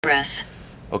Progress.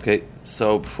 Okay,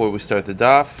 so before we start the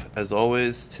daf, as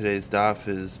always, today's daf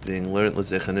is being learned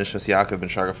L'Zechanishas Yaakov ben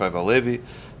Shara 5a-5b,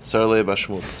 Sarle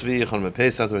Bashmul Tzvi, Chon Ben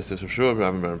Pesach, Rabbi Shua,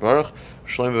 Rabbi Ben Baruch,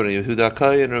 Shlomo ben Yehuda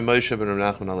Kai, and Rabbi Moshe ben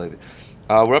Nachman Alevi.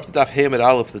 We're up to daf Hey Amid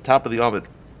Aleph, the top of the Amid.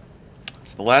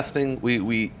 So the last thing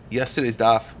we yesterday's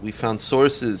daf, we found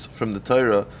sources from the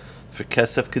Torah for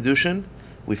Kesef Kedushin.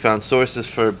 We found sources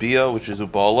for Bia, which is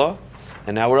Ubala.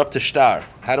 And now we're up to shtar.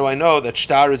 How do I know that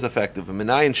shtar is effective?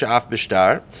 Minayin sha'af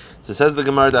b'shtar. So it says the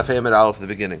Gemara Daf Hey Amid Aleph at the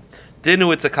beginning.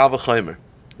 Dinu, it's a kal v'chomer.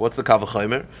 What's the kal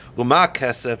v'chomer? Luma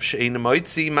kesef she'ein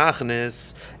moitzi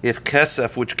machnes. If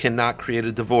kesef, which cannot create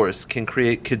a divorce, can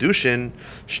create kedushin,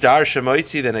 shtar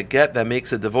shemoitzi, then a get that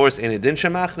makes a divorce in a din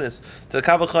shemachnes. It's a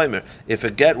kal v'chomer. If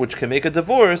a get which can make a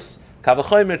divorce, kal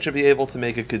v'chomer should be able to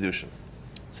make a kedushin.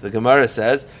 So the Gemara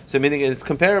says, so meaning it's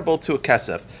comparable to a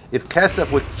kesef. If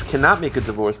kesef, which cannot make a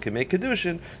divorce, can make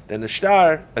kedushin, then a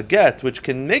shtar, a get, which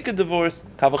can make a divorce,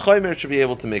 kal v'chomer should be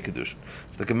able to make kedushin.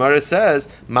 So the Gemara says,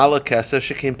 mala kesef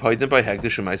shekin poiden by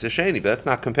hegdish u'maisa sheni. But that's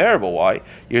not comparable. Why?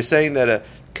 You're saying that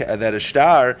a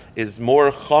shtar is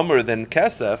more chomer than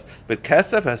kesef, but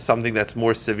kesef has something that's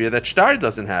more severe that shtar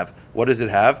doesn't have. What does it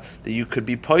have? That you could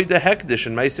be poida hekdish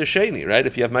and maisa sheni, right?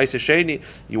 If you have maisa sheni,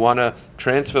 you want to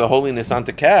transfer the holiness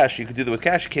onto cash. You could do that with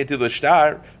cash. You can't do that with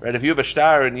shtar, right? If you have a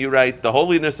shtar and you write the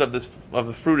holiness of the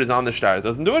fruit is on the shtar, it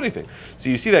doesn't do anything. So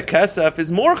you see that kesef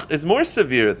is more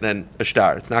severe than a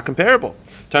shtar. It's not comparable.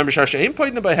 So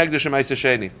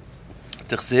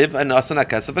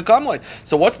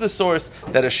what's the source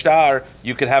that a shtar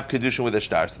you could have kedushin with a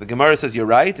shtar? So the Gemara says you're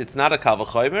right. It's not a kal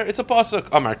v'chomer. It's a pasuk.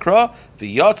 Amar kra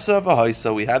v'yotza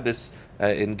v'hoisa. We had this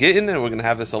in Gittin, and we're going to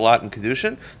have this a lot in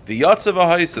kedushin. V'yotza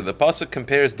v'hoisa. The pasuk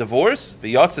compares divorce.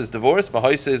 V'yotza is divorce.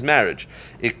 V'hoisa is marriage.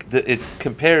 It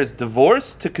compares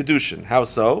divorce to kedushin. How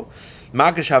so?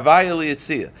 Magish havaya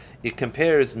liyitzia. It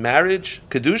compares marriage,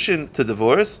 kedushin, to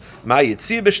divorce. Ma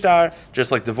yitzia b'shtar,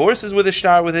 just like divorce is with a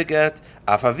shtar with a get.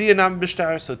 Afavia nam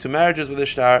b'shtar, so to marriages with a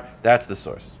shtar, that's the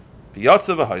source.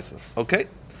 V'yotza v'hoisa. Okay?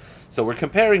 So we're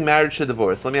comparing marriage to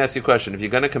divorce. Let me ask you a question. If you're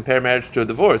going to compare marriage to a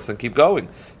divorce, then keep going.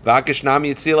 Vakish nam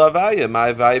yitzia l'avaya, ma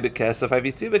avaya b'kesef,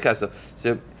 avitzia b'kesef.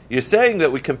 So you're saying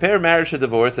that we compare marriage to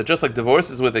divorce, that just like divorce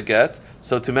is with a get,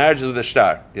 so to marriages with a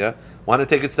shtar. Yeah? Want to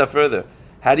take it a step further.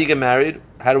 How do you get married?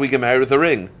 How do we get married with a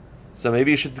ring? So maybe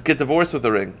you should get divorced with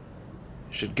a ring.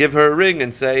 You should give her a ring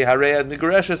and say, Hareya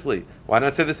nigureshesli. Why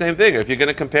not say the same thing? Or if you're going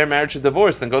to compare marriage to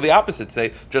divorce, then go the opposite.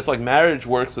 Say, just like marriage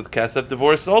works with kesef,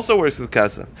 divorce also works with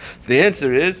kesef. So the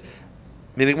answer is,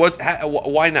 meaning,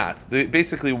 why not?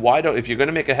 Basically, if you're going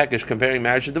to make a hekesh comparing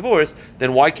marriage to divorce,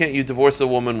 then why can't you divorce a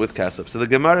woman with kesef? So the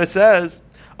Gemara says,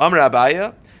 Amr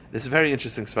Abaya, this is a very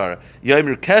interesting svara.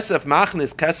 Yomer kesef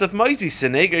machnis kesef moiti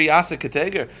seneger yasa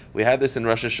keteger. We had this in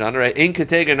Rosh Hashanah, right? In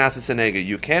keteger nasa seneger.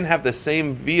 You can't have the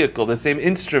same vehicle, the same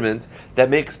instrument that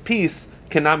makes peace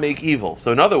cannot make evil.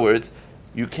 So in other words,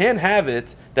 you can't have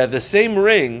it that the same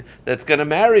ring that's going to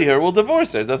marry her will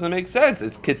divorce her. It doesn't make sense.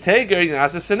 It's keteger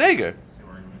nasa seneger.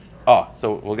 Oh,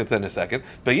 so we'll get to that in a second.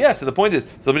 But yeah, so the point is,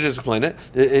 so let me just explain it.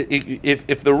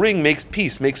 If the ring makes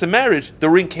peace, makes a marriage, the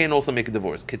ring can also make a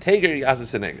divorce.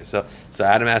 So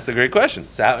Adam asked a great question.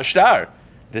 So shtar,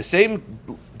 the same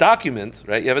document,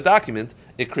 right? You have a document,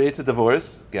 it creates a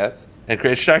divorce, get, and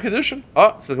creates shtar kedushin.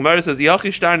 Oh, so the Gemara says,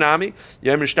 Yachi shtar nami,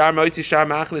 yemir shtar moitzi shtar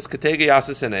machnis keteger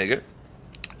yasa seneger.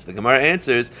 So the Gemara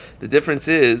answers, the difference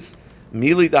is,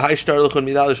 mili dahai shtar luchun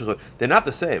midal luchun. They're not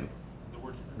the same.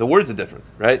 The words are different,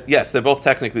 right? Yes, they're both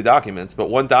technically documents, but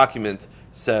one document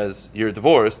says you're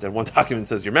divorced and one document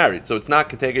says you're married. So it's not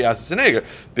Keteger Yasa Seneger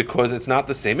because it's not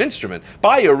the same instrument.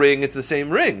 By a ring, it's the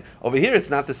same ring. Over here, it's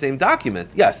not the same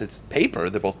document. Yes, it's paper,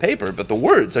 they're both paper, but the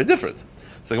words are different.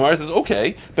 So the Gemara says,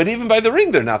 okay, but even by the ring,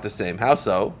 they're not the same. How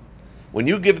so? When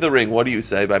you give the ring, what do you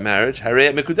say by marriage?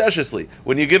 Harei mikudeshesli.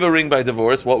 When you give a ring by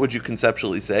divorce, what would you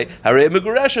conceptually say? Harei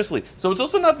migureshesli. So it's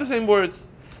also not the same words.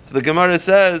 So the Gemara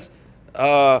says,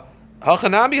 but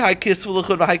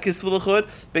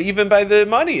even by the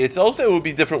money, it would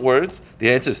be different words. The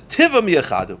answer is tiva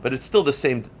miyachadu, but it's still the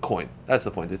same coin. That's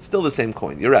the point. It's still the same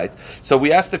coin. You're right. So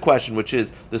we asked the question, which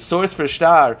is the source for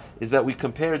shtar is that we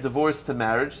compare divorce to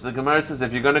marriage. So the Gemara says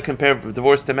if you're going to compare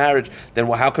divorce to marriage, then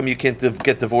how come you can't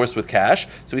get divorced with cash?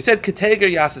 So we said keteger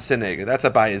yasa seneger. That's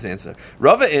Abaya's answer.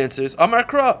 Rava answers Amar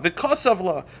kra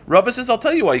v'kosavla. Rava says I'll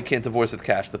tell you why you can't divorce with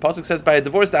cash. The pasuk says by a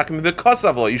divorce document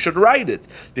v'kosavla. You should write it.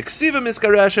 V'ksiva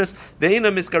miskareshes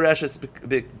ve'ina miskareshes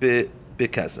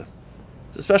b'kesef.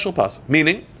 It's a special pasuk.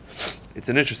 Meaning, it's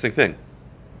an interesting thing.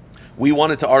 We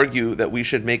wanted to argue that we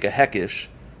should make a hekesh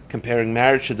comparing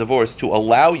marriage to divorce to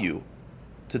allow you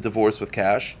to divorce with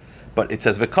cash, but it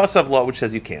says v'kasav law, which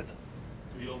says you can't.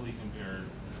 So only compare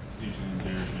Kedushin and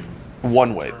Gerushin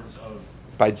one way in terms of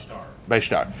by star. by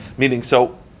shtar. Meaning,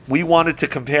 so we wanted to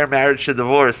compare marriage to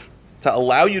divorce to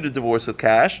allow you to divorce with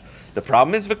cash. The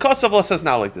problem is because of law says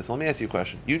not like this. Let me ask you a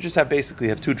question. You just basically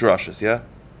have two drushes, yeah?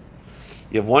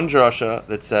 You have one drasha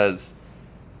that says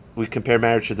we compare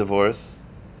marriage to divorce,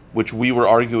 which we were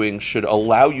arguing should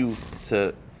allow you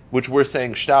to, which we're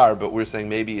saying shtar, but we're saying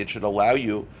maybe it should allow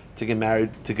you to get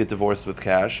married, to get divorced with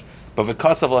cash. But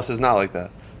because of us is not like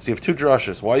that. So you have two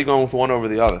drushes. Why are you going with one over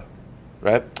the other?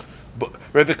 Right? But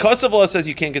because of us says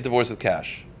you can't get divorced with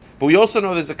cash. But we also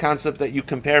know there's a concept that you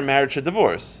compare marriage to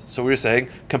divorce. So we're saying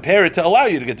compare it to allow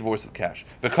you to get divorced with cash.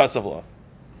 Because of law.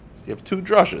 So you have two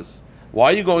drushes. Why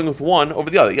are you going with one over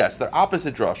the other? Yes, they're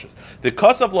opposite drushes. The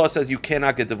Kosav law says you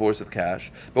cannot get divorced with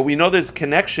cash, but we know there's a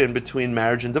connection between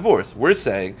marriage and divorce. We're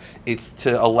saying it's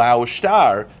to allow a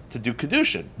shtar to do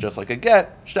kedushin, just like a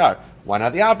get, shtar. Why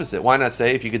not the opposite? Why not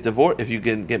say if you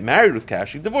can get married with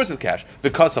cash, you divorce with cash?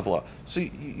 The Kosav law. So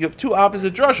you have two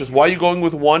opposite drushes. Why are you going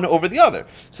with one over the other?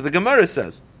 So the Gemara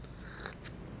says,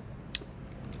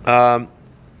 let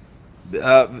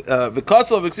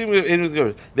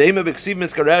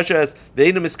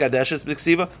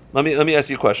me ask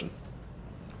you a question.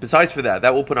 Besides for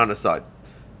that we'll put on a side.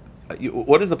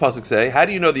 What does the pasuk say? How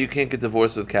do you know that you can't get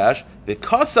divorced with cash? You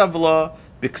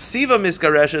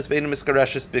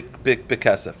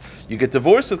get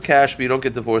divorced with cash, but you don't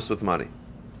get divorced with money.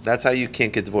 That's how you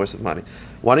can't get divorced with money.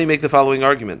 Why don't you make the following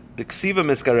argument? Right? The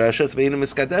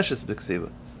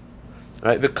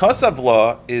Kosav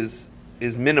law is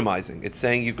minimizing. It's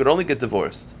saying you could only get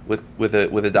divorced with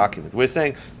a document. We're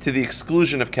saying to the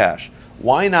exclusion of cash.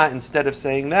 Why not, instead of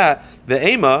saying that, the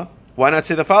ema, why not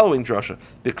say the following drasha?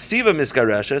 Biksiva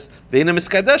miskareshes, veina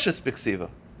miskadeshes biksiva.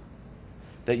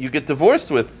 That you get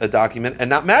divorced with a document and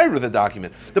not married with a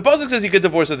document. The pasuk says you get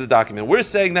divorced with a document. We're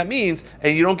saying that means,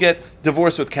 and you don't get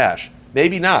divorced with cash.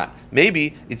 Maybe not.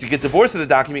 Maybe it's you get divorced with a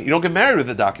document, you don't get married with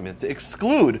a document, to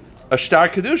exclude a shtar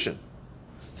kedushin.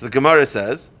 So the Gemara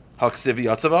says,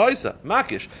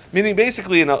 Makish. Meaning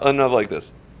basically another like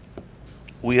this.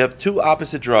 We have two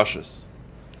opposite drushes.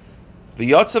 The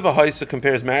Yotzav HaHaisa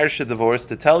compares marriage to divorce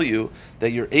to tell you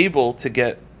that you're able to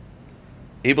get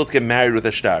married with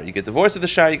a shtar. You get divorced with a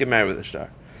shtar, you get married with a shtar.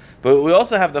 But we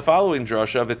also have the following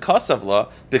drasha, v'kasavla,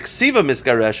 b'ksiva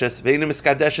miskareshes, ve'ina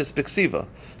miskadeshes b'ksiva.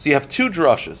 So you have two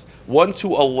drashas. One to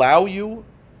allow you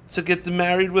to get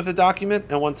married with a document,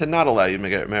 and one to not allow you to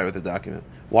get married with a document.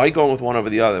 Why are you going with one over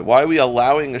the other? Why are we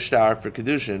allowing a shtar for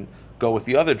kedushin go with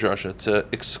the other drasha to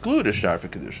exclude a shtar for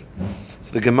kedushin?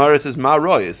 So the Gemara says, Ma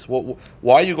royis.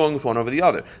 Why are you going with one over the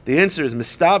other? The answer is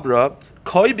mistabra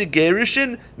koi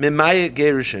begerishin mimayet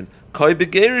gerishin koi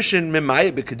begerishin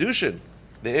mimayet bekedushin.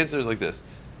 The answer is like this: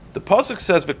 the pasuk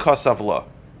says v'kasav la,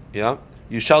 yeah,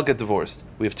 you shall get divorced.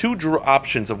 We have two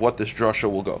options of what this drasha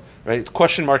will go. Right? It's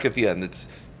question mark at the end. It's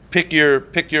pick your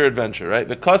adventure. Right?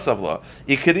 V'kasav la.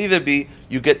 It could either be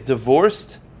you get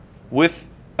divorced with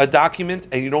a document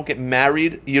and you don't get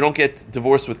married, you don't get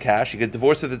divorced with cash. You get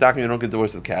divorced with the document, you don't get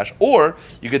divorced with cash. Or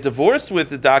you get divorced with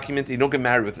the document and you don't get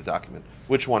married with the document.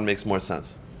 Which one makes more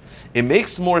sense? It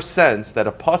makes more sense that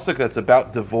a pasuk that's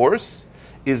about divorce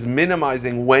is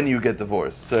minimizing when you get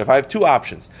divorced. So if I have two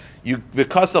options,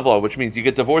 because of law, which means you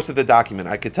get divorced with the document,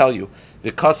 I could tell you,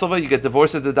 because of it, you get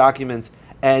divorced with the document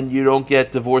and you don't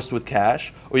get divorced with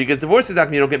cash, or you get divorced with the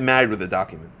document, you don't get married with the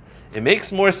document. It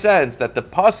makes more sense that the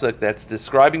pasuk that's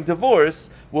describing divorce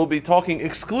will be talking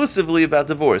exclusively about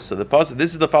divorce. So the pasuk,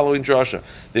 this is the following drasha: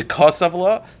 the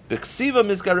kasavla, b'ksiva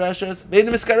miskareshes, ve'ina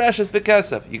miskareshes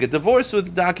b'kesef. You get divorced with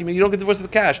the document, you don't get divorced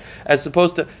with the cash. As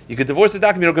opposed to you get divorced with the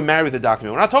document, you don't get married with the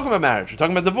document. We're not talking about marriage; we're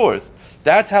talking about divorce.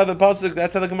 That's how the pasuk,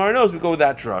 that's how the Gemara knows. We go with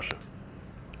that drasha.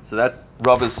 So that's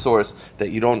Rabbi's source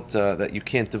that you don't, that you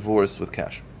can't divorce with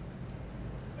cash.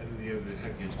 And then the other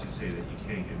heck is to say that you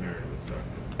can't get married with a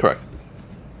document. Correct.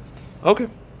 Okay.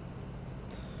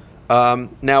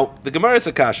 Now, the Gemara is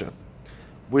Akasha.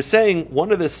 We're saying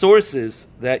one of the sources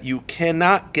that you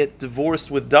cannot get divorced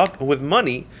with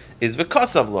money is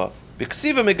v'kasav law.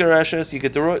 B'ksiva megareshes, you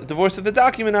get divorced with the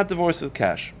document, not divorced with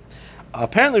cash.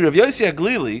 Apparently, Rav Yossi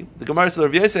Aglili, the Gemara says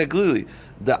Rav Yossi Aglili,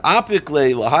 the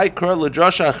apikle lahai kra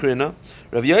l'drasha achrina,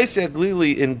 Rav Yossi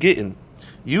Aglili in Gittin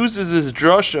uses this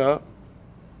drasha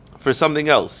for something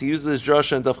else. He uses this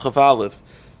drasha in Daf Chaf Aleph.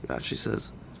 Rashi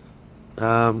says.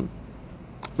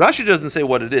 Rashi doesn't say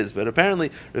what it is, but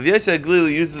apparently Rav Yossi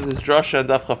Aglili uses this drasha and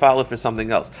Daf Chaf Aleph for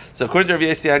something else. So according to Rav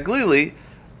Yossi Aglili,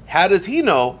 how does he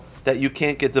know that you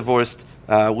can't get divorced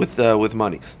with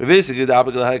money. He uses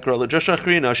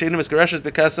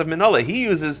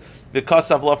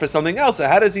v'kasav law for something else. So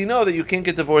how does he know that you can't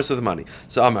get divorced with money?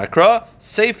 So Amakra,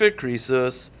 Sefer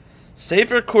Krisus,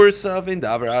 Sefer Kursa,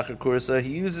 Vindavar Acher Kursa. He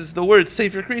uses the word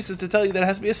Sefer Krisus to tell you that it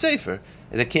has to be a Sefer,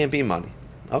 and it can't be money.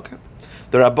 Okay.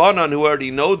 The Rabbanan who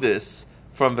already know this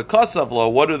from the Kasav law,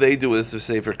 what do they do with this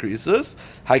Sefer Krisus?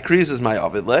 High Krisus my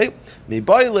Avidle. The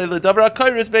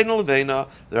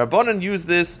Rabbanan use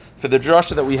this for the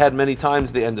drasha that we had many times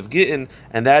at the end of Gittin,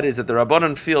 and that is that the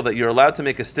Rabbanan feel that you're allowed to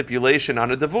make a stipulation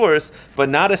on a divorce, but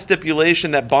not a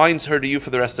stipulation that binds her to you for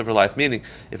the rest of her life. Meaning,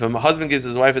 if a husband gives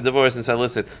his wife a divorce and says,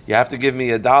 listen, you have to give me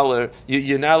 $1,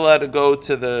 you're not allowed to go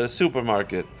to the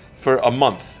supermarket for a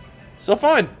month. So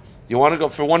fine. You want to go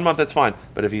for 1 month, that's fine.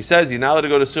 But if he says you're not allowed to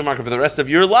go to the supermarket for the rest of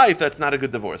your life, that's not a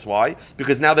good divorce. Why?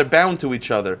 Because now they're bound to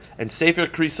each other. And Sefer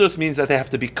Krisus means that they have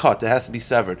to be cut. It has to be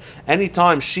severed.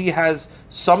 Anytime she has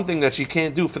something that she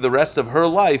can't do for the rest of her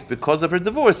life because of her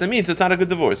divorce, it means it's not a good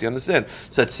divorce. You understand?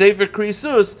 So at Sefer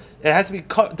Krisus, it has to be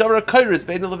cut.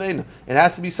 It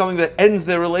has to be something that ends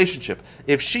their relationship.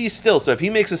 If he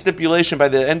makes a stipulation by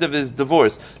the end of his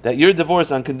divorce that you're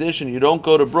divorced on condition you don't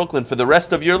go to Brooklyn for the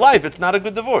rest of your life, it's not a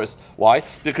good divorce. Why?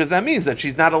 Because that means that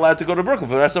she's not allowed to go to Brooklyn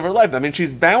for the rest of her life. That means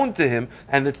she's bound to him,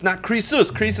 and it's not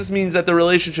krisus. Krisus means that the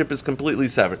relationship is completely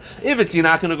severed. If it's you're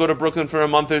not going to go to Brooklyn for a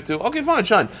month or two, okay, fine,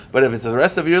 Sean. But if it's the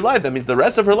rest of your life, that means the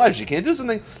rest of her life she can't do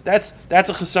something. That's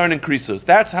a chesarn in krisus.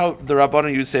 That's how the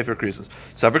Rabbanan use Sefer Krisus.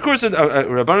 So for krisus,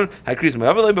 Rabbanan had krisus.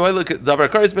 Davar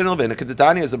karis ben elvena.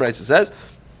 Kedetani, as the Brisa says.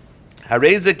 If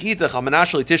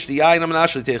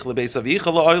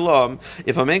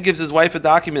a man gives his wife a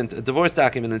divorce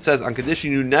document, and says, on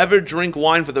condition you never drink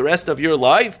wine for the rest of your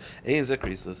life,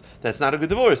 that's not a good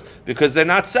divorce, because they're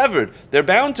not severed. They're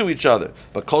bound to each other.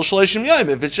 But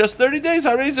if it's just 30 days,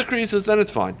 then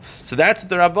it's fine. So that's what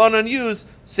the Rabbanan use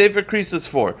Sefer Krisus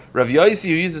for. Rav Yosi,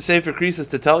 who uses Sefer Krisus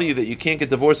to tell you that you can't get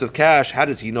divorced with cash, how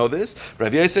does he know this?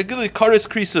 Rav Yosi, Karis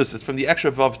Krisus, it's from the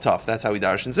extra Vav Taf. That's how he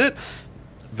darshans it.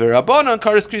 The Rabbanan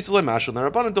karis krisule mashal. The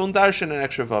Rabbanan don't darshan an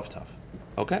extra vav taf.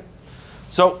 Okay,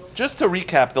 so just to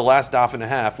recap the last daf and a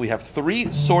half, we have three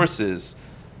sources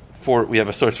we have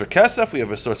a source for kesef, we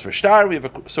have a source for shtar, we have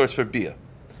a source for bia.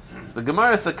 It's the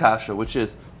Gemara Sakasha, which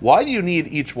is why do you need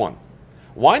each one?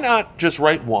 Why not just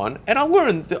write one and I'll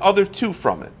learn the other two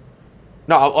from it?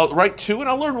 No, I'll write two and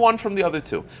I'll learn one from the other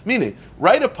two. Meaning,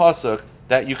 write a pasuk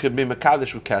that you could be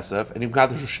mekadesh with kesef and you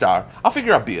mekadesh with shtar. I'll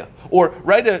figure out bia. Or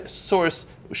write a source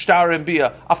shtar and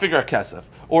bia, I'll figure out kesef.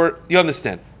 Or, you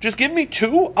understand, just give me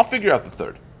two, I'll figure out the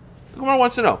third. The Gemara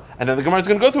wants to know. And then the Gemara is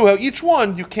going to go through how each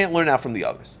one you can't learn out from the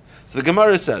others. So the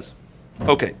Gemara says,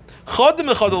 okay,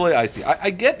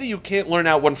 I get that you can't learn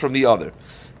out one from the other,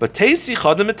 but teisi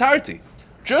chadim etarti.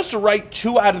 Just write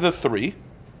two out of the three.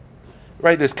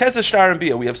 Right, there's kesef, shtar, and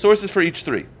bia. We have sources for each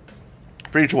three,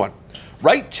 for each one.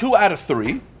 Write two out of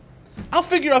three, I'll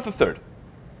figure out the third.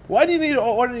 Why do you need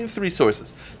three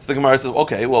sources? So the Gemara says,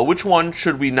 okay, well, which one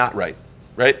should we not write?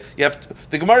 Right?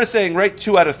 The Gemara is saying, write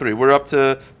two out of three. We're up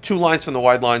to 2 lines from the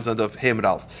wide lines on the Hamid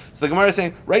Alf. So the Gemara is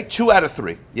saying, write 2 out of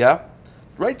 3. Yeah?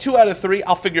 Write 2 out of 3,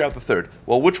 I'll figure out the third.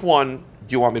 Well, which one do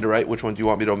you want me to write? Which one do you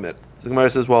want me to omit? So the Gemara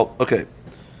says, well, okay.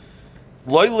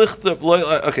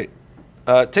 Okay.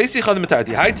 Teisi chadim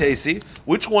etarti. Hi, Teisi.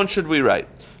 Which one should we write?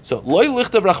 So, loy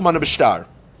lichtav rachmana b'shtar.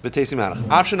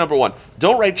 Option number 1.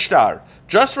 Don't write shtar.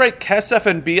 Just write kesef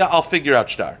and bia. I'll figure out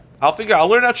shtar. I'll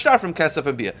learn out shtar from kesef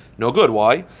and bia. No good.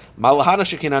 Why? Malahana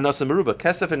shekin anasa meruba.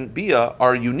 Kesef and bia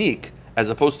are unique, as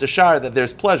opposed to shtar that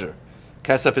there's pleasure.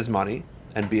 Kesef is money,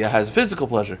 and bia has physical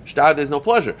pleasure. Shtar, there's no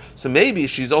pleasure. So maybe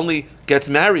she's only gets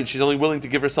married. She's only willing to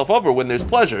give herself over when there's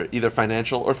pleasure, either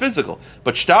financial or physical.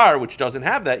 But shtar, which doesn't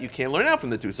have that, you can't learn out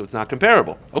from the two, so it's not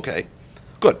comparable. Okay,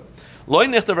 good.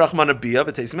 Fine.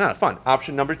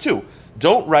 Option number 2.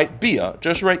 Don't write bia.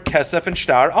 Just write kesef and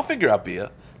shtar. I'll figure out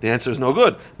bia. The answer is no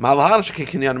good.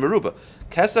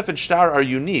 Kesef and shtar are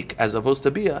unique, as opposed to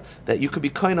bia, that you could be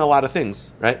kind a lot of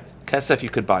things, right? Kesef, you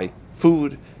could buy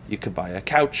food. You could buy a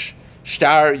couch.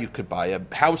 Shtar, you could buy a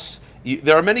house.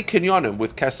 There are many kinyonim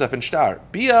with kesef and shtar.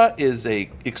 Bia is a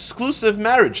exclusive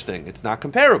marriage thing. It's not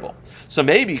comparable. So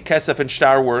maybe kesef and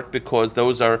shtar work because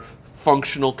those are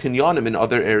functional kinyonim in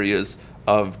other areas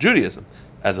of Judaism,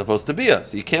 as opposed to bia.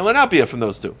 So you can't learn out bia from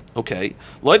those two. Okay.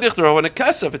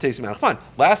 Fine.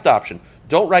 Last option.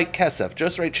 Don't write kesef.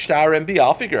 Just write shtar and bia.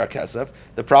 I'll figure out kesef.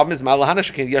 The problem is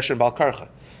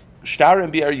shtar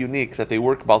and bia are unique that they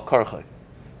work balkarcha.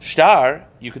 Shtar,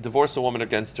 you could divorce a woman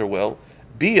against her will.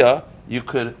 Bia, you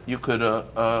could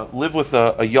live with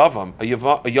a yavam. A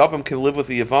yavam can live with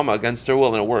a yavama against her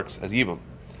will, and it works as yivam.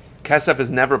 Kesef is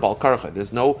never Bal Karcha.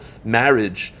 There's no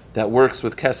marriage that works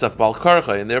with Kesef Bal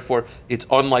Karcha, and therefore it's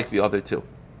unlike the other two.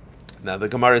 Now the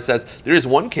Gemara says there is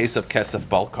one case of Kesef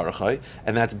Bal Karcha,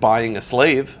 and that's buying a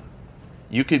slave.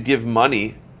 You could give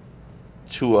money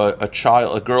to a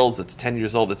child, a girl that's 10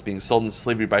 years old that's being sold into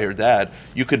slavery by her dad.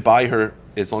 You could buy her,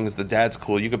 as long as the dad's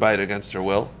cool, you could buy it against her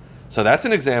will. So that's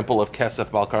an example of Kesef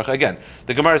Bal Karcha. Again,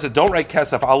 the Gemara said, don't write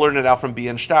Kesef, I'll learn it out from B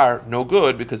and Shtar. No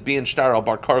good, because B and Shtar are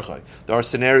Bar Karcha. There are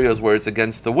scenarios where it's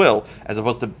against the will, as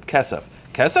opposed to Kesef.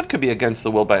 Kesef could be against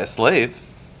the will by a slave,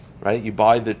 right? You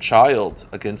buy the child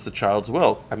against the child's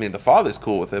will. I mean, the father's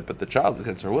cool with it, but the child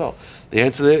against her will. The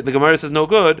answer, the Gemara says, no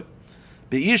good.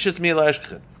 The Ishis Mila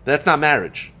Eshkchen. That's not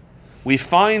marriage. We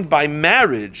find by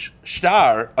marriage,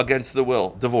 shtar against the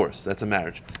will, divorce, that's a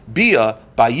marriage. Bia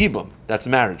by yibum, that's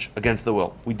marriage against the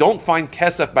will. We don't find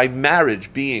kesef by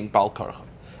marriage being bal karcha.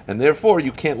 And therefore,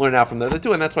 you can't learn out from the other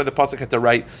two, and that's why the pasuk had to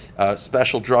write a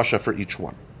special drasha for each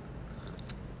one.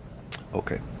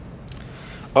 Okay,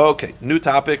 new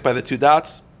topic by the two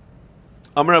dots.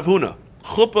 Amar Rav Huna,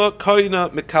 chuppah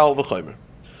koina mikal v'chomer.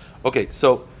 Okay,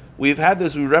 so we've had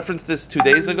this, we referenced this 3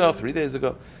 days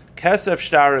ago. Kesef,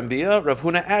 shtar, and bia. Rav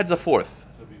Huna adds a fourth.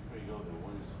 So before you go there,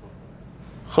 what is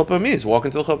Chuppah means walk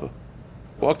into the chuppah.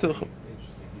 Walk to the chuppah.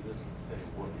 Interesting. He doesn't say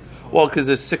what is Well, because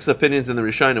there's 6 opinions in the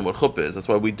Rishonim what chuppah is. That's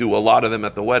why we do a lot of them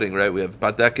at the wedding, right? We have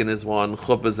badekin is one,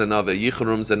 chuppah is another,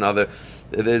 yichrum's another.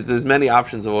 There's many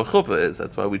options of what chuppah is.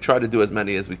 That's why we try to do as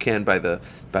many as we can by the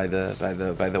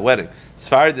wedding.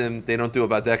 Sfardim, they don't do a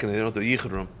badekin, they don't do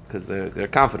yichrum because they're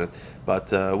confident.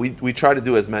 But we try to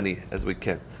do as many as we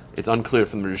can. It's unclear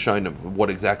from the Rishonim what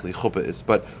exactly chuppah is.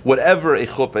 But whatever a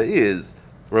chuppah is,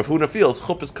 Rav Huna feels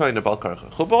chuppah is kind of bal karcha.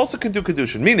 Chuppah also can do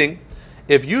kedushin, meaning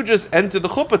if you just enter the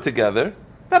chuppah together,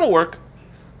 that'll work.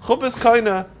 Chuppah is kind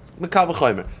of the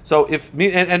kavachaymer. So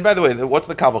and by the way, what's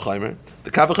the kavachaymer?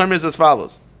 The kavachaymer is as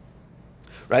follows.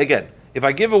 Right, again, if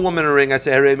I give a woman a ring, I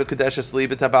say Harei mekudesh asli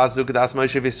b'tabazu kadas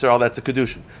ma'ishav Yisrael. That's a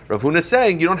kedushin. Rav Huna is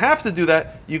saying you don't have to do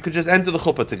that. You could just enter the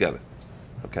chuppah together.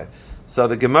 Okay. So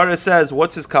the Gemara says,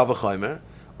 what's his kavachaymer?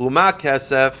 Uma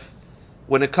kesef,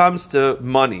 when it comes to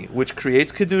money, which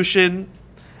creates kedushin,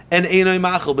 and einoi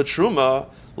machal b'truma.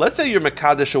 Let's say you're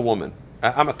mekadesh a woman.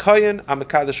 I'm a kohen, I'm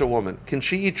mekadesh a woman. Can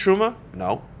she eat truma?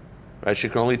 No. Right? She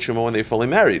can only eat truma when they're fully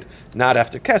married, not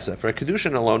after kesef. Right?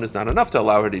 Kedushin alone is not enough to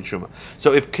allow her to eat truma.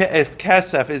 So if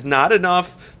kesef is not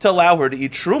enough to allow her to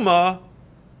eat truma,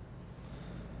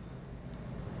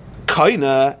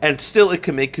 kaina, and still it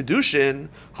can make kedushin,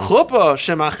 chuppah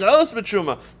shemacheles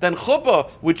b'truma, then chuppah,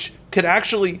 which could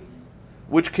actually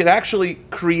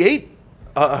create,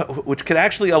 which could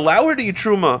actually allow her to eat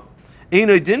truma,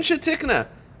 einoi din shetikna.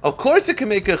 Of course, it can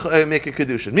make a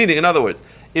kedushin. Meaning, in other words,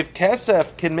 if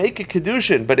kesef can make a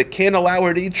kedushin, but it can't allow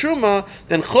her to eat truma,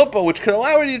 then chuppah, which could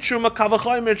allow her to eat truma,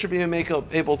 kavachaymer should be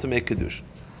able to make kedushin.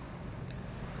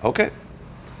 Okay.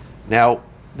 Now,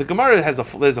 the Gemara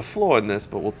there's a flaw in this,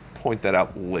 but we'll point that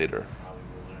out later. how we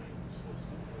were learning supposed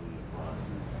to be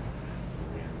classes.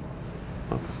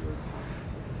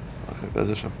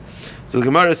 Okay, so the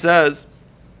Gemara says,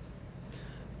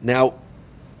 now,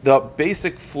 the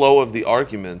basic flow of the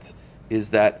argument is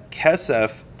that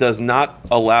kesef does not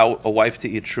allow a wife to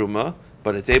eat truma,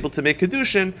 but it's able to make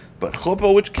kedushin, but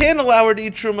chuppah, which can allow her to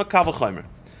eat truma, kavachaymer.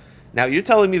 Now, you're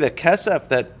telling me that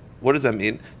kesef, what does that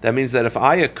mean? That means that if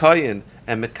I a kohen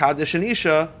and mekadesh an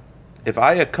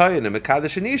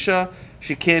isha,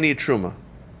 she can't eat truma,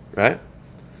 right?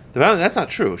 That's not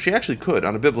true. She actually could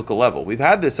on a biblical level. We've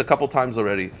had this a couple times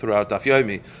already throughout Daf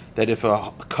Yomi, that if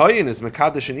a kohen is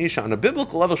mekadesh an isha on a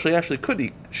biblical level, she actually could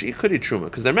eat truma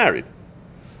because they're married.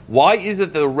 Why is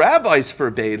it the rabbis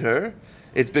forbade her?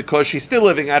 It's because she's still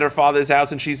living at her father's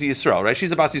house and she's a Yisrael, right?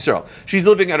 She's a Bas Yisrael. She's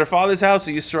living at her father's house,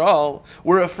 a Yisrael.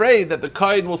 We're afraid that the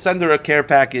Kohen will send her a care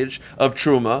package of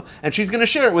Truma and she's going to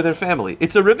share it with her family.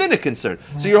 It's a rabbinic concern.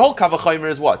 So your whole Kavachaymer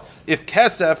is what? If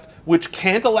Kesef, which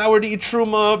can't allow her to eat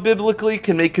Truma biblically,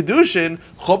 can make Kedushin,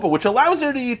 Chopa, which allows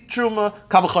her to eat Truma,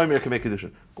 Kavachaymer can make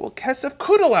Kedushin. Well, Kesef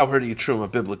could allow her to eat Truma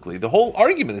biblically. The whole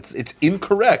argument, it's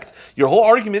incorrect. Your whole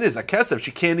argument is that Kesef, she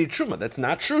can't eat Truma. That's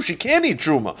not true. She can eat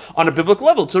Truma on a biblical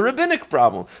level. It's a rabbinic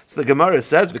problem. So the Gemara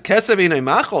says, "V'Kesef einay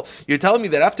machal." You're telling me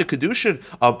that after Kedushin,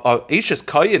 Eishes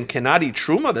Kayin cannot eat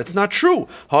Truma? That's not true.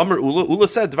 Hamer Ula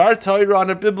said, Dvar Torah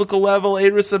on a biblical level,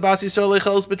 Eirus Abas Yisrael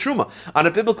Lechelos B'Truma. On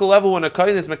a biblical level, when a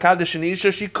Kayin is Mekadesh and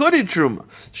Isha, she could eat Truma.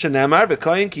 Shenemar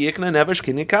V'Kayin Ki Yikna Nevesh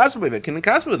Kinin Kasbu. Kinin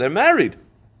Kasbu, they're married.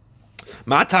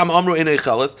 Matam amru inei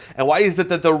chalas. And why is it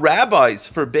that the rabbis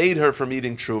forbade her from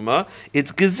eating truma?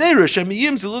 It's gezerah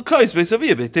shemiyim zelukais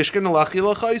beisavia betishken alachi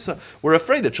lachaisa. We're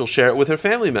afraid that she'll share it with her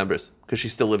family members because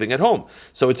she's still living at home.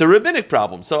 So it's a rabbinic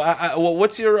problem. So well,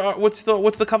 what's the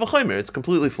kavachomer? It's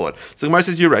completely flawed. So Gemara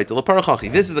says you're right. The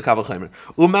laparachachi. This is the kavachomer.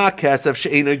 Uma kesef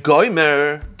she'ena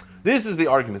goimer. This is the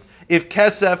argument. If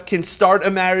kesef can start a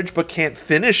marriage but can't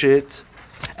finish it,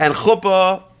 and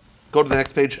chuppah, go to the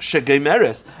next page,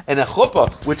 shegemeres, and a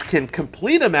chuppah which can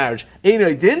complete a marriage,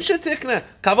 eina din shetikna,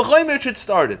 kavachomer should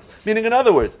start it. Meaning, in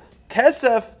other words,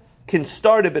 kesef can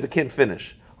start it but it can't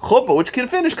finish. Chuppah which can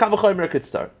finish, kavachomer could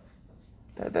start.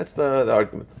 That's the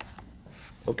argument.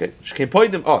 Okay,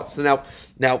 oh, so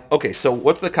now, okay. So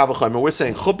what's the kavachomer? We're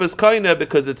saying chuppah is kaina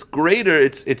because it's greater.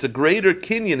 It's a greater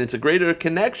kinyan. It's a greater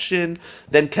connection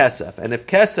than kesef. And if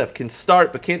kesef can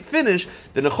start but can't finish,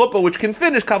 then a chuppah which can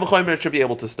finish, kavachomer should be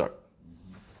able to start.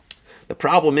 The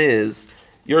problem is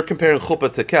you're comparing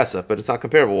chuppah to kesef, but it's not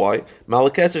comparable. Why?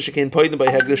 Malakesef shekein poidin by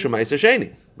hegdish u'ma'aser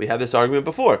sheni. We had this argument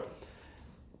before.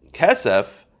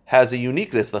 Kesef has a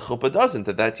uniqueness that chuppah doesn't.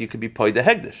 That you could be poida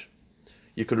hegdish.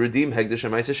 You could redeem hegdish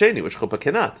and ma'aser sheni, which chuppah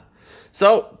cannot.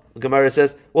 So Gemara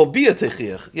says, well, bia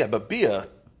techiach. Yeah, but bia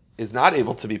is not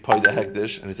able to be poida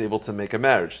hegdish and is able to make a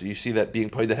marriage. So you see that being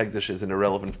poida hegdish is an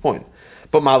irrelevant point.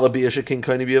 But mala bia shekin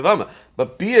koini biyavama.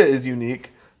 But bia is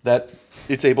unique that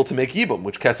it's able to make yibum,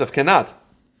 which kesef cannot.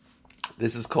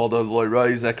 This is called a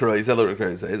loyroi zekaroi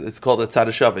zelaroi. It's called a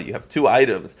tzadashava. You have two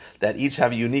items that each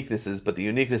have uniquenesses, but the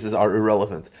uniquenesses are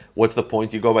irrelevant. What's the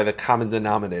point? You go by the common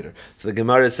denominator. So the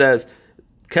Gemara says,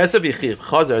 Kesef yichiv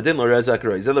chazar din loyroi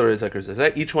zekaroi zelaroi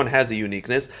zekaroi. Each one has a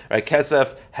uniqueness. Right?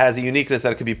 Kesef has a uniqueness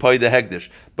that it could be poida hegdish,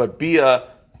 but bia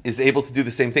is able to do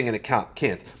the same thing and it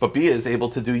can't. But bia is able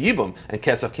to do yibum and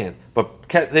kesef can't. But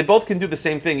they both can do the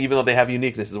same thing even though they have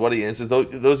uniquenesses. What are the answers?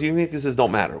 Those uniquenesses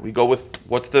don't matter. We go with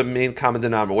what's the main common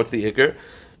denominator. What's the ikr?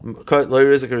 What's the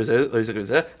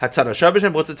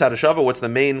tzadashava? What's the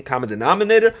main common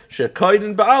denominator?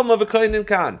 Shekoidin ba'alma v'koidin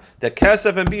kan. That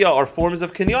kesef and bia are forms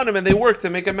of kinyanim and they work to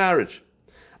make a marriage.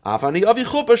 Afani avi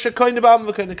chuppah shekoidin ba'alma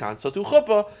v'koidin kan. So to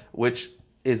chuppah, which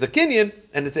is a kinyan,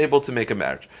 and it's able to make a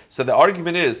marriage. So the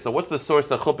argument is, so what's the source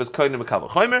that chuppah is koine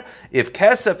mekavachomer? If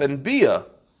kesef and bia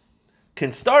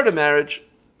can start a marriage,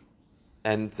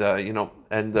 and a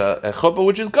chuppah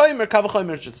which is goimer,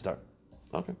 kavachomer should start.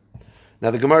 Okay. Now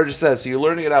the Gemara just says, so you're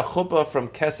learning it out chuppah from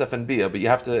kesef and bia, but you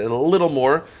have to a little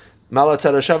more.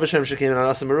 Kesef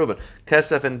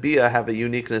and bia have a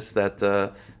uniqueness that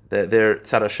their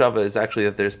tzadashava is actually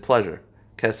that there's pleasure.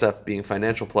 Kesef being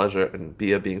financial pleasure and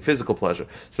bia being physical pleasure.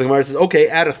 So the Gemara says, okay,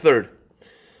 add a third.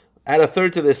 Add a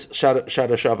third to this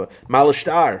shadashava.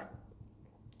 Malashtar.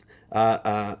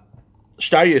 Shtar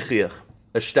yechiach.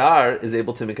 A shtar is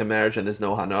able to make a marriage and there's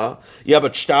no hana. Yeah,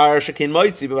 but shtar shekin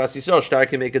moitzi b'vasiso. Shtar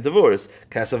can make a divorce.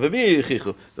 Kesef v'bia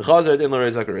yechichu. V'chazer din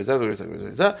l'rei zakarei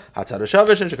zeh.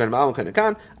 Hatzadashava shen shekoin ba'alma v'koin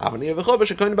kan. Avani v'choba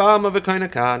shekoin ba'alma v'koin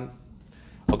kan.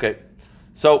 Okay,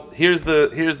 so here's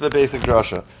the basic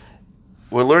drasha.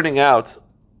 We're learning out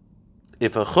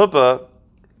if a chuppah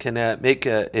can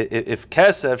if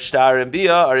kesef, shtar, and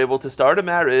bia are able to start a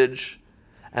marriage,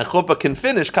 and chuppah can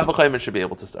finish, kavachomer should be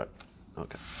able to start.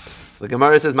 Okay. So the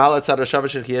Gemara says, "Malat tzadashava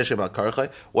shekiyesh about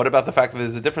karchay." What about the fact that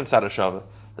there's a different tzadashava?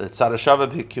 The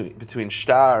tzadashava between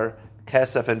shtar,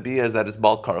 kesef, and bia is that it's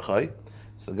bal karchay.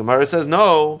 So the Gemara says,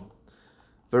 no.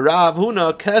 Rav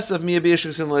Huna kesef miya bia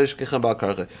sheksin lo'ishkichem bal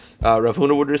karchay. Rav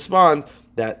Huna would respond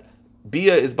that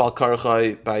bia is bal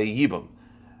karchai by yibum.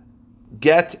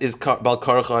 Get is bal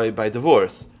karchai by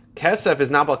divorce. Kesef is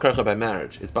not bal karchai by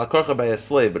marriage. It's bal karchai by a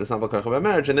slave, but it's not bal karchai by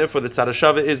marriage. And therefore, the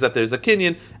tzadashava is that there's a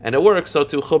kinyan and it works. So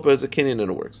too, chuppah is a kinyan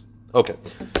and it works. Okay,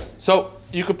 so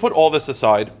you could put all this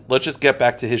aside. Let's just get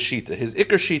back to his shita. His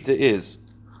ikr shita is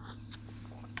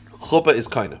chuppah is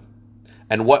kaina.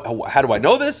 And how do I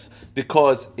know this?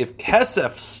 Because if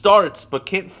kesef starts but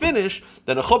can't finish,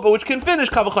 then a chuppah which can finish,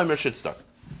 kavachomer should start.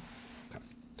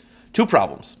 Two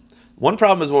problems. One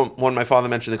problem is one my father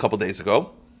mentioned a couple days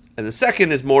ago, and the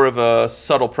second is more of a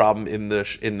subtle problem in the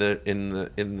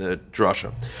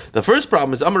drasha. The first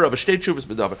problem is Amar Rabbi shtei tshuvas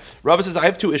b'davar. Rabbi says I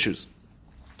have two issues.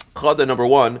 Chada number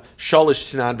one,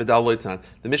 shalish tanan v'dal loitan.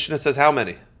 The Mishnah says how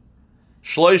many?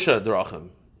 Shloisha drachim.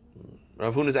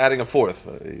 Rav Huna is adding a fourth.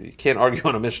 You can't argue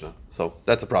on a Mishnah, so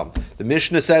that's a problem. The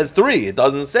Mishnah says 3. It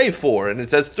doesn't say 4, and it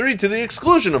says 3 to the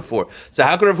exclusion of 4. So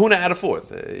how could Rav Huna add a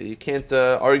fourth? You can't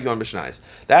argue on Mishnahs.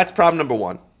 That's problem number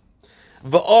one.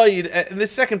 And the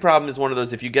second problem is one of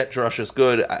those, if you get drashas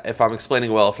good, if I'm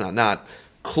explaining well, if not.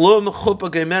 Well,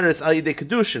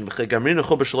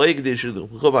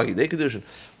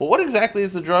 what exactly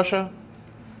is the drasha?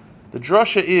 The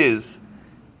drasha is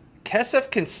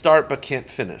kesef can start but can't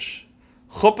finish,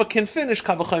 chuppah can finish,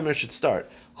 kal v'chomer should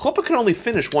start. Chuppah can only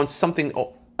finish once something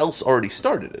else already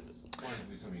started it. Why does it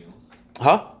be something else?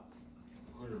 Huh?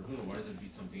 Why does it be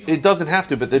something else? It doesn't have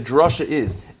to, but the drasha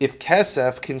is, if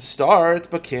kesef can start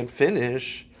but can't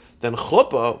finish, then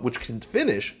chuppah, which can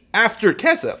finish after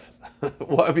kesef.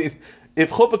 Well, I mean,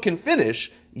 if chuppah can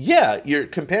finish, yeah, you're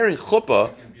comparing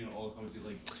chuppah.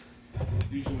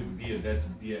 Usually with bia, that's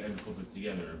bia and chuppah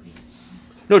together.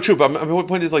 No, true, but my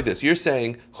point is like this. You're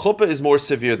saying chuppah is more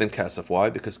severe than kesef. Why?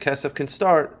 Because kesef can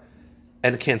start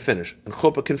and can't finish, and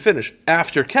chuppah can finish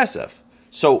after kesef.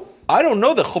 So I don't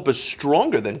know that chuppah is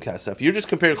stronger than kesef. You're just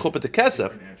comparing chuppah to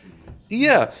kesef.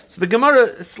 Yeah. So the Gemara,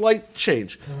 a slight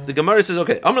change. The Gemara says,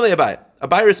 okay, Amrle Abai.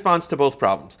 Abai responds to both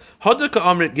problems.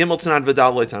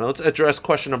 Let's address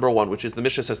question number 1, which is the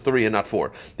Mishnah says 3 and not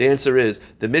 4. The answer is,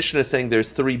 the Mishnah is saying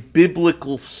there's 3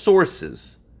 biblical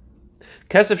sources.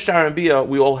 Kesef, Shtar, and Bia,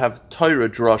 we all have Torah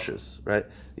drushes, right?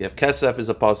 You have Kesef is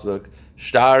a pasuk,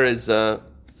 Shtar is a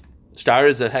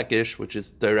Hekish, which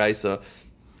is Deraisa,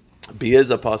 Bia is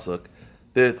a pasuk.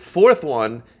 The 4th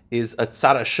one is a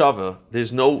tzara shava.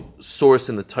 There's no source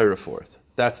in the Torah for it.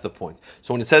 That's the point.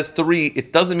 So when it says 3,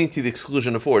 it doesn't mean to the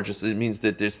exclusion of 4. Just it means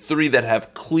that there's 3 that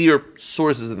have clear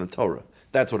sources in the Torah.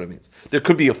 That's what it means. There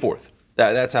could be a 4th.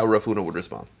 That's how Rav Huna would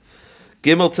respond.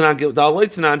 Gimel Tanan, Dal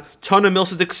Tanan, Tana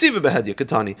Milsa Deksiva Behedya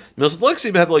Katani. Milsa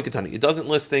Deksiva Behedya Katani. It doesn't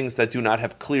list things that do not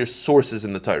have clear sources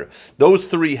in the Torah. Those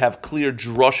 3 have clear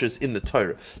drushes in the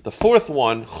Torah. The 4th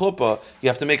one, Chuppah, you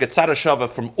have to make a tzara shava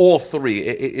from all 3.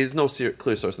 It is no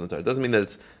clear source in the Torah. It doesn't mean that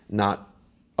it's not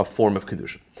a form of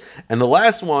kedushin. And the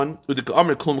last one, Rav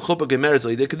Huna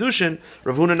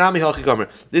Nami Halchi Gomer.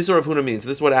 This is what Rav Huna means.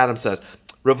 This is what Adam says.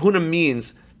 Rav Huna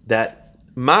means that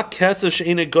Ma kesef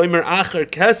she'ina goymer acher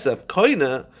kesef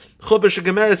koina chuppah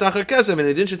shegemeres acher kesef, and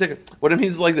it didn't take it. What it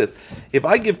means is like this: if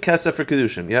I give kesef for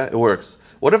kedushin, yeah, it works.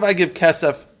 What if I give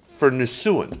kesef for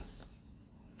nesuin?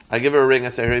 I give her a ring. I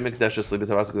say, then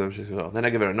I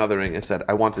give her another ring. I said,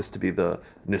 I want this to be the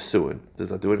nesuin. Does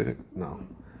that do anything? No.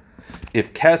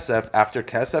 If kesef after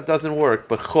kesef doesn't work,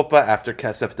 but chuppah after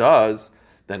kesef does,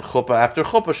 then chuppah after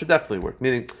chuppah should definitely work.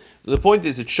 Meaning, the point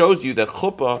is, it shows you that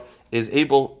chuppah is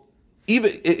able.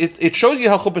 Even it shows you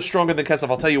how chuppah is stronger than kesef.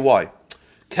 I'll tell you why.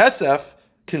 Kesef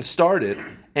can start it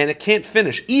and it can't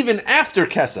finish even after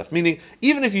kesef. Meaning,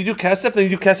 even if you do kesef, then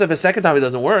you do kesef a second time, it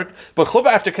doesn't work. But chuppah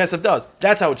after kesef does.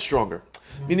 That's how it's stronger.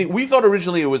 Meaning, we thought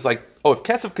originally it was like, oh, if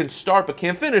kesef can start but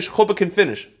can't finish, chuppah can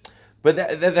finish. But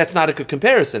that's not a good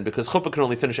comparison because chuppah can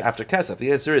only finish after kesef.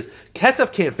 The answer is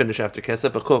kesef can't finish after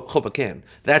kesef, but chuppah can.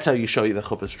 That's how you show you that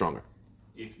chuppah is stronger.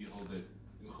 If you hold that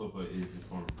chuppah is a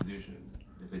form of kedushin.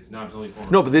 It's not only form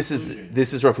no, but this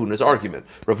is Rav Huna's argument.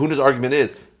 Rav Huna's argument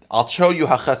is, I'll show you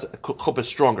how chuppah is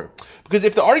stronger. Because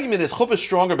if the argument is chuppah is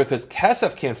stronger because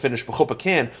kesef can't finish, but chuppah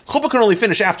can only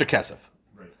finish after kesef.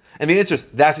 Right. And the answer is,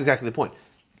 that's exactly the point.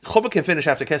 Chuppah can finish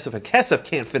after kesef, and kesef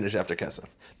can't finish after kesef.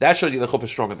 That shows you that chuppah is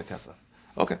stronger than kesef.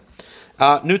 Okay.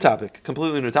 New topic.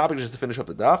 Completely new topic, just to finish up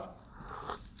the daf.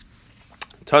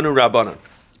 Tanu Rabbanan.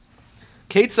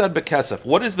 Ketzad bekesef.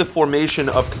 What is the formation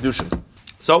of kedushin?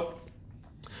 So,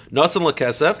 Nasan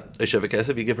lekesef, Eshev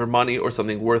kesef, you give her money or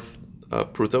something worth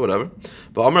pruta, whatever.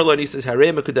 But Amar Lani says,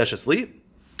 Harei mekudeshes li,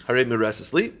 Harei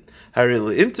mereses li,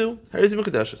 Harei into, Harei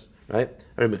mekudeshes, right?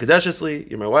 Harei mekudeshes li,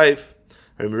 you're my wife.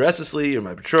 Harei mereses li, you're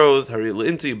my betrothed. Harei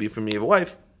into, you'll be for me a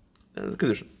wife. And the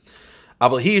kedushin.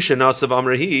 Aval hi shenasav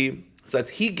amrahi, so that's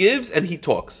he gives and he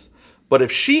talks. But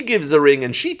if she gives a ring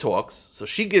and she talks, so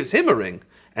she gives him a ring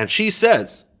and she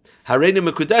says, Hareinu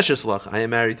mekudeshes lach, I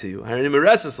am married to you. Hareinu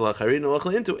mereses lach, hareinu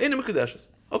lach into, einu mekudeshes.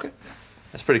 Okay,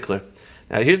 that's pretty clear.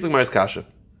 Now here's the Gemara's kasha.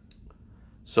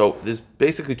 So there's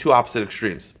basically 2 opposite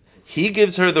extremes. He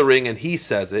gives her the ring and he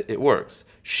says it, it works.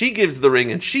 She gives the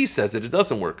ring and she says it, it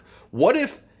doesn't work. What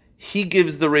if he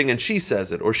gives the ring and she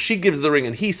says it, or she gives the ring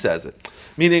and he says it?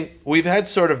 Meaning, we've had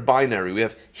sort of binary. We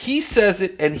have he says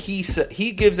it and he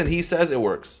gives and he says it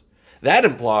works. That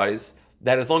implies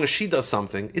that as long as she does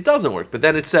something, it doesn't work. But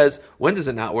then it says, when does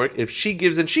it not work? If she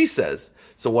gives and she says.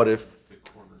 So what if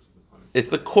it's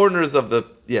the corners of the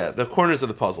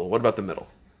puzzle? What about the middle?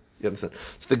 You understand?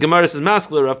 So the Gemara says,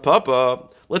 Maskler Rav Papa.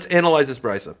 Let's analyze this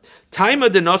brisa.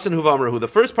 Taima de nasan huvamrahu. The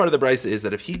first part of the brisa is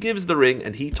that if he gives the ring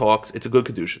and he talks, it's a good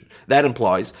kedushin. That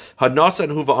implies hanasan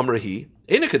huva amrahi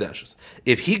ena kedushes.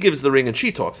 If he gives the ring and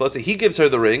she talks, let's say he gives her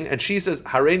the ring and she says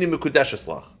hareini mekudeshes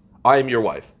lach, I am your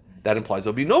wife. That implies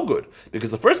there'll be no good,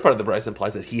 because the first part of the brisa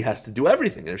implies that he has to do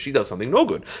everything, and if she does something, no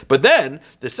good. But then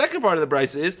the second part of the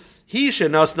brisa is he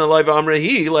shenasna loiva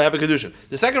amrehi le'ave kedushin.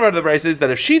 The second part of the brisa is that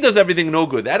if she does everything, no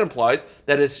good. That implies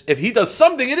that if he does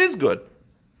something, it is good.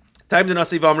 Time to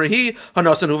nasi v'amrihi,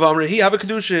 hanasan hu v'amrihi, have a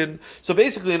kedushin. So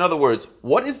basically, in other words,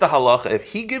 what is the halacha if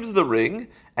he gives the ring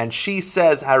and she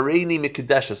says hareini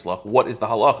mikudeshes lach? What is the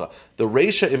halacha? The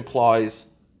reisha implies,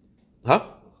 huh?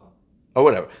 Or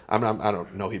whatever. I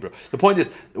don't know Hebrew. The point is,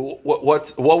 what would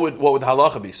the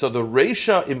halacha be? So the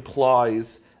reisha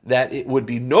implies that it would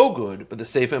be no good, but the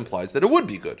seifa implies that it would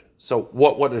be good. So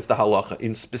what is the halacha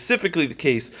in specifically the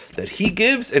case that he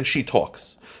gives and she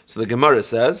talks? So the Gemara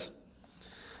says,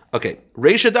 okay,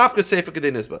 reisha dafka seifa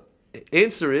kedei nisba.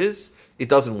 Answer is it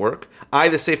doesn't work.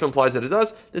 The seifa implies that it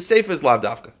does. The seifa is lav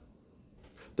dafka.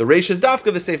 The reisha is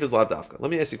dafka. The seifa is lav dafka.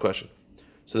 Let me ask you a question.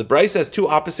 So the Bryce has two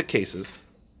opposite cases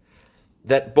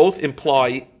that both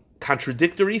imply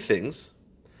contradictory things,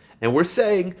 and we're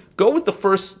saying go with the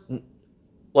first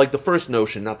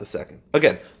notion, not the second.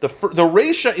 Again, the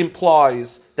reisha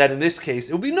implies that in this case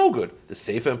it would be no good. The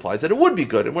seifa implies that it would be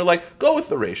good, and we're like, go with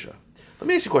the reisha. Let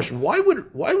me ask you a question: Why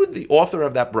would the author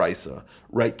of that brisa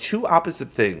write two opposite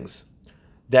things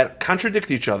that contradict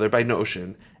each other by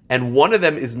notion, and one of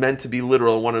them is meant to be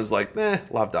literal, and one of them is like,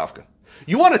 lav dafka?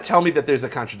 You want to tell me that there's a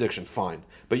contradiction, fine.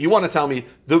 But you want to tell me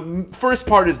the first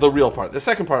part is the real part. The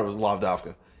second part was lav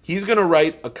dafka. He's going to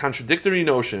write a contradictory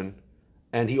notion,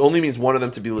 and he only means one of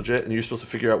them to be legit, and you're supposed to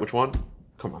figure out which one?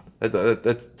 Come on.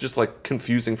 That's just like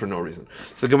confusing for no reason.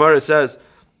 So the Gemara says,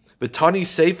 V'tani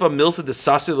seifa milsa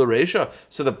desasi l'reisha.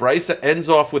 So the brisa ends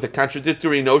off with a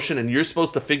contradictory notion, and you're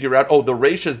supposed to figure out, the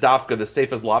reisha is dafka, the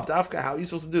seifa is lav dafka. How are you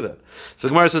supposed to do that? So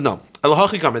the Gemara says, no.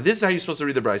 This is how you're supposed to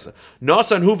read the brisa.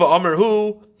 Nasan hu va'amar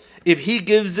hu. If he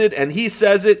gives it and he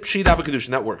says it, pshid have a kedushin.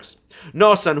 That works.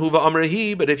 Nasan hu va'amar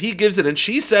hi. But if he gives it and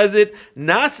she says it,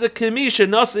 nasa kemisha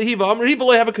nasa hi va'amar hi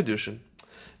v'lo have a kedushin.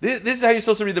 This is how you're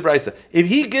supposed to read the brisa. If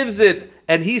he gives it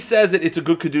and he says it, it's a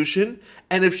good kedushin.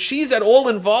 And if she's at all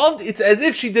involved, it's as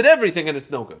if she did everything and it's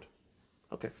no good.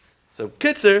 Okay. So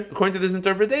kitzer, according to this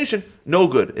interpretation, no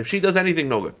good. If she does anything,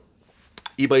 no good.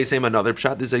 Iba Yisem another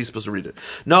pshat. This is how you're supposed to read it.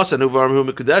 Nasa nuvarmu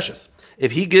mikudeshes.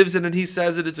 If he gives it and he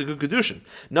says it, it's a good kedushin.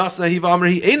 Nasa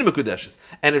hivamri ein mikudeshes.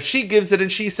 And if she gives it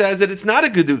and she says it, it's not a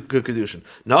good kedushin.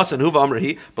 Nasa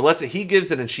huvamri. But let's say he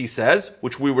gives it and she says,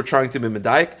 which we were trying to be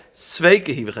medayik,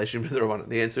 sveikehi v'cheshim b'drabanan.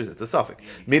 The answer is it's a suffix.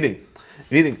 Meaning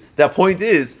that point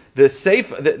is the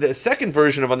second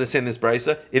version of understanding this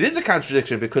brisa. It is a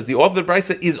contradiction because the author of the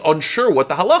brisa is unsure what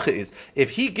the halacha is. If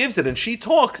he gives it and she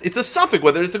talks, it's a suffix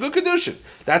whether it's a good kedushin.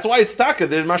 That's why it's taka.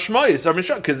 There's mashmayis or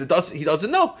mishak because he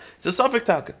doesn't know. It's a suffix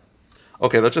taka.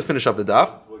 Okay, let's just finish up the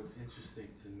daf. What's interesting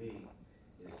to me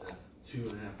is that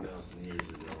 2,500 years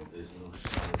ago, there's no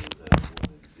shadow that a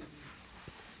woman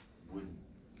wouldn't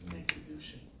make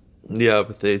kedushin. Yeah,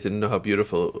 but they didn't know how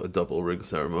beautiful a double ring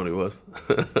ceremony was.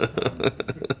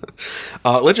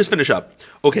 Let's just finish up.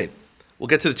 Okay, we'll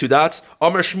get to the two dots.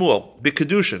 Amar Shmuel,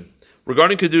 B'kedushin.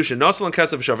 Regarding kedushin, Nasal and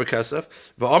Kesef, Shavar Kesef,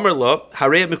 V'amar lo,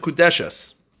 Harei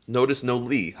Mekudeshes. Notice no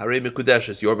li. Harei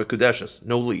Mekudeshes, you're Mekudeshes.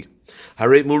 No li.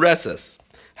 Harei Mureses.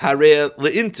 Harei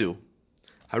Le'intu.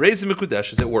 Harei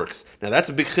Mekudeshes, it works. Now that's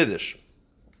a big chiddush.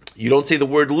 You don't say the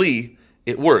word li,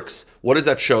 it works. What does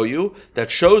that show you?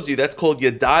 That shows you that's called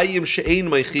Yadayim She'ein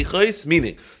Meichichos,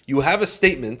 meaning you have a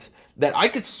statement that I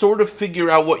could sort of figure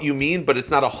out what you mean, but it's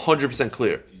not 100%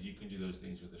 clear. You can do those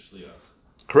things with the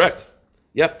shliach. Correct.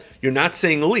 Yep. You're not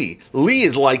saying li. Li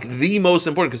is like the most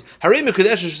important because Harei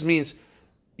Mekudesh just means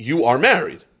you are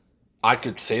married. I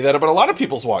could say that about a lot of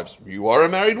people's wives. You are a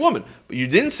married woman. But you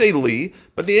didn't say li,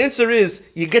 but the answer is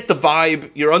you get the vibe,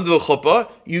 you're under the chuppah,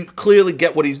 you clearly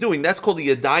get what he's doing. That's called the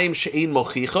Yadayim She'ein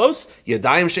Mochichos.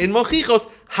 Yadayim She'ein Mochichos,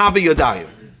 have a Yadayim.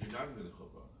 You're not under the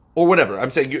chuppah. Or whatever.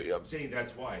 I'm saying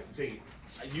That's why. I'm saying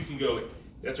you can go.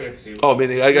 That's what I have to say. Oh,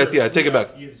 meaning I guess take it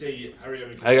back. You have to say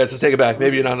I guess take it back.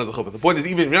 Maybe you're not under the chuppah. The point is,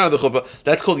 even if you're not under the chuppah,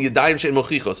 that's called Yadayim She'ein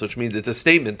Mochichos, which means it's a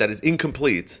statement that is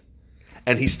incomplete.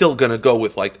 And he's still going to go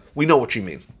with, like, we know what you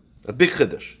mean. A big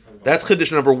chiddush. That's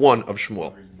chiddush number one of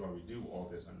Shmuel.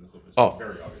 Oh,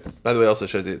 very obvious. By the way, also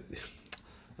shows you,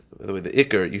 by the way, the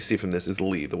ikr you see from this is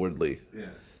li, the word li. Yeah.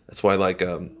 That's why, like,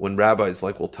 when rabbis,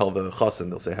 like, will tell the chassan,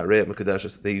 they'll say, harei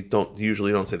mekudeshes, they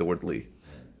usually don't say the word li.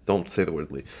 Don't say the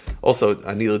word li. Also,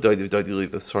 anila doidi li,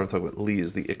 that's what I'm talking about. Li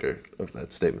is the ikr of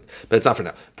that statement. But it's not for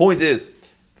now. Point is,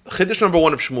 chiddush number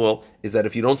one of Shmuel is that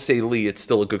if you don't say li, it's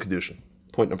still a good kedushin.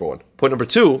 Point number one. Point number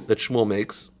two that Shmuel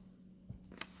makes,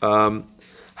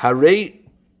 hareini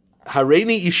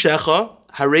ishecha,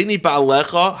 hareini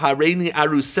ba'alecha, hareini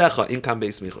arusecha in kam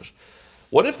beis michush.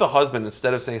 What if the husband,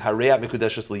 instead of saying harei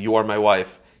mikudeshes li, you are my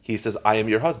wife, he says, I am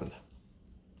your husband?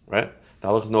 Right? The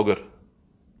halach is no good.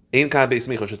 In kam beis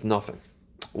michush is nothing.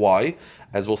 Why?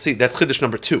 As we'll see, that's chiddush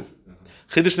number two.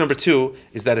 Chiddush number 2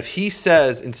 is that if he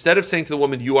says, instead of saying to the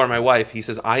woman, you are my wife, he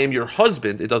says, I am your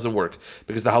husband, it doesn't work.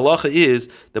 Because the halacha is,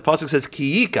 the pasuk says,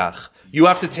 ki yikach. You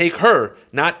have to take her,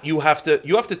 not you have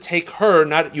to take her,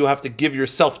 not you have to give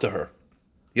yourself to her.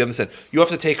 You understand? You have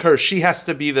to take her. She has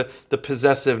to be the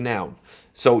possessive noun.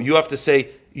 So you have to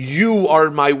say, you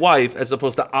are my wife, as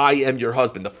opposed to I am your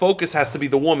husband. The focus has to be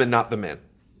the woman, not the man.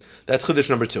 That's Chiddush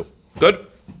number 2. Good?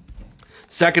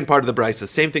 Second part of the brisa,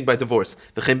 same thing by divorce.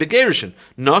 V'chein begerishin,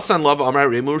 nasan lava amar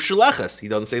harei murshaleches. He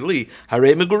doesn't say li.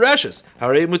 Harei megureshes.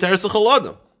 Harei muteres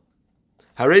l'chaladam.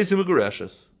 Harei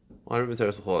zimugureshes. Harei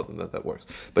muteres l'chaladam. That works.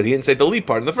 But he didn't say the li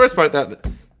part. In the first part, that.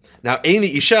 Now,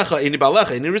 eini ishecha, eini balecha,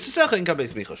 eini risasecha, in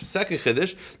kabeis michosh. Second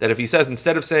chiddush, that if he says,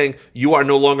 instead of saying, you are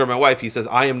no longer my wife, he says,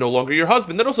 I am no longer your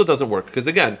husband, that also doesn't work. Because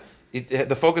again,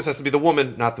 the focus has to be the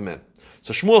woman, not the man.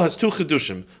 So Shmuel has 2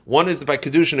 chidushim. One is that by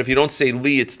kedushin, if you don't say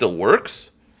li, it still works.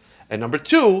 And number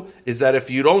 2 is that if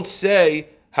you don't say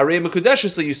harei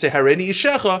mekudeshesli, you say hareini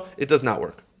ishecha, it does not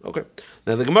work. Okay.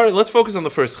 Now the Gemara, let's focus on the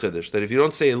first chiddush, that if you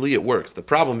don't say li, it works. The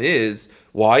problem is,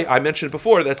 why? I mentioned it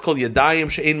before, that's called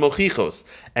yadayim she'ein mochichos.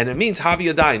 And it means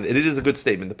havi yadayim. It is a good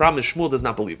statement. The problem is Shmuel does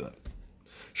not believe that.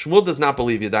 Shmuel does not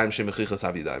believe yadayim she'ein mochichos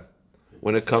havi yadayim.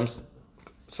 When it comes,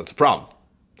 so it's a problem.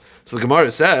 So the Gemara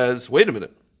says, wait a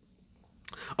minute.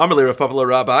 Amalei Rav Papa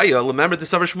Rabbi, remember the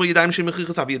Shmuel Yadayim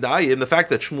Shemichichas Havi Yadayim. The fact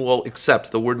that Shmuel accepts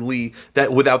the word li,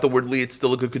 that without the word li, it's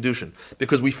still a good kedushin,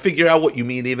 because we figure out what you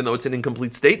mean, even though it's an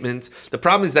incomplete statement. The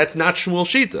problem is that's not Shmuel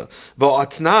Shita.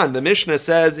 Va'atnan, the Mishnah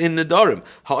says in Nedarim,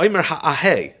 Ha'omer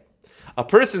ha'ahei. A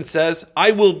person says,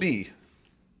 I will be.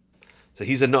 So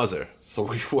he's a nazir.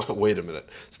 So wait a minute.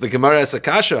 So the Gemara has a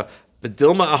kasha.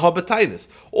 V'dilma ahabatainis.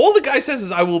 All the guy says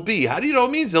is I will be. How do you know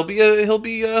it means he'll be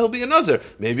a nazir?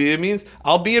 Maybe it means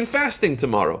I'll be in fasting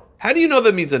tomorrow. How do you know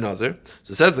that means a nazir?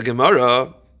 So says the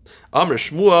Gemara, Amr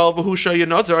Shmuel v'husha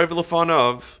yanazir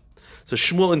v'lefanav. So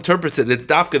Shmuel interprets it. It's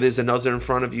dafka. There's a nazir in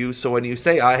front of you. So when you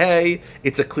say hey,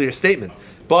 it's a clear statement.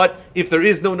 But if there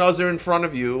is no nazir in front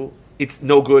of you, it's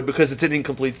no good because it's an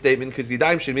incomplete statement. Because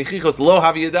yadayim shemichichos lo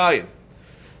havi yadayim.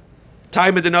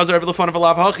 Time of the nazir v'lefanav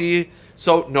alav hachi.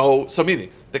 So no, so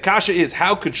meaning, the kasha is,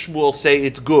 how could Shmuel say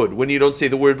it's good when you don't say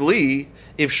the word li?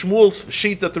 If Shmuel's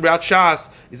shita throughout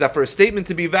Shas is that for a statement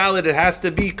to be valid, it has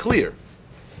to be clear.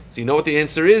 So you know what the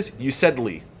answer is? You said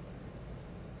li.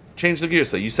 Change the gear,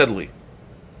 so you said li.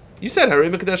 You said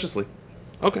harei mekadeshes li.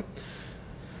 Okay.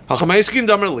 Hachamayiskin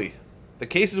damar li. The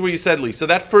cases where you said li. So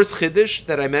that first chiddush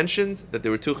that I mentioned, that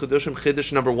there were 2 chiddushim,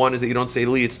 chiddush number 1 is that you don't say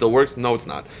li, it still works. No, it's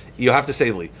not. You have to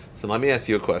say li. So let me ask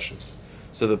you a question.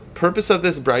 So the purpose of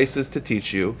this brisa is to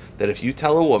teach you that if you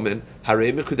tell a woman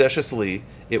harei mekudeshes li,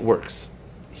 it works.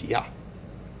 Yeah,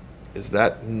 is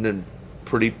that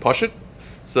pretty pashut?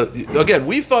 So again,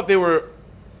 we thought they were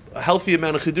a healthy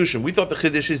amount of chidushim. We thought the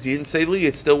chiddush is you didn't say li,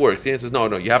 it still works. The answer is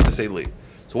no, you have to say li.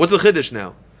 So what's the chiddush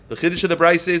now? The chiddush of the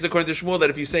brisa is, according to Shmuel, that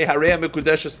if you say harei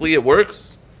mekudeshes li, it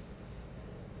works.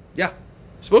 Yeah,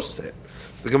 you're supposed to say it.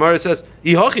 So the Gemara says,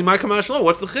 "Ihochi ma kamash lo."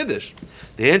 What's the chiddush?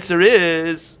 The answer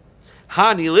is,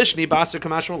 Hani lishni baser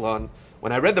kamash malon.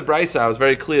 When I read the brisa, I was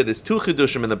very clear. There's 2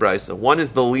 chidushim in the brisa. One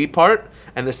is the li part,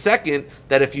 and the second,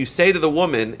 that if you say to the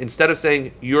woman, instead of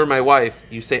saying you're my wife,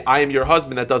 you say I am your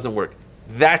husband. That doesn't work.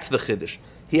 That's the chiddush.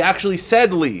 He actually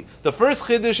said li. The first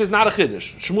chiddush is not a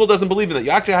chiddush. Shmuel doesn't believe in that.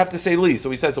 You actually have to say li. So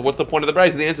he said, so what's the point of the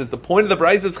brisa? The answer is the point of the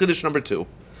brisa is chiddush number 2.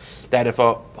 That if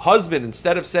a husband,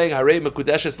 instead of saying harei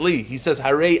mekudeshes li, he says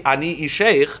harei ani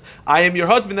isheich, I am your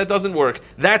husband, that doesn't work.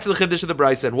 That's the chiddush of the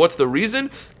brisa. And what's the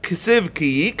reason? Kisiv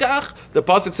ki yikach. The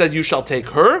pasuk says you shall take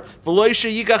her. V'lo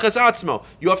yikach es atzmo.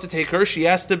 You have to take her. She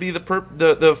has to be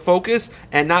the focus,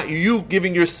 and not you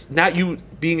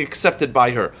being accepted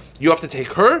by her. You have to take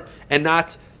her, and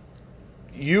not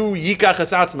you yikach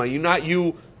es atzma. Not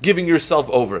you giving yourself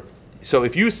over. So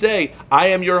if you say, I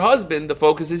am your husband, the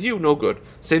focus is you, no good.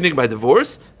 Same thing by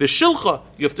divorce. V'shilcha,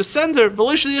 you have to send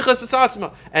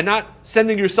her, and not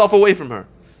sending yourself away from her.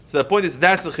 So the point is,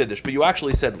 that's the chiddush, but you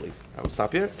actually said li. I will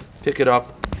stop here, pick it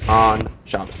up on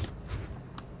Shabbos.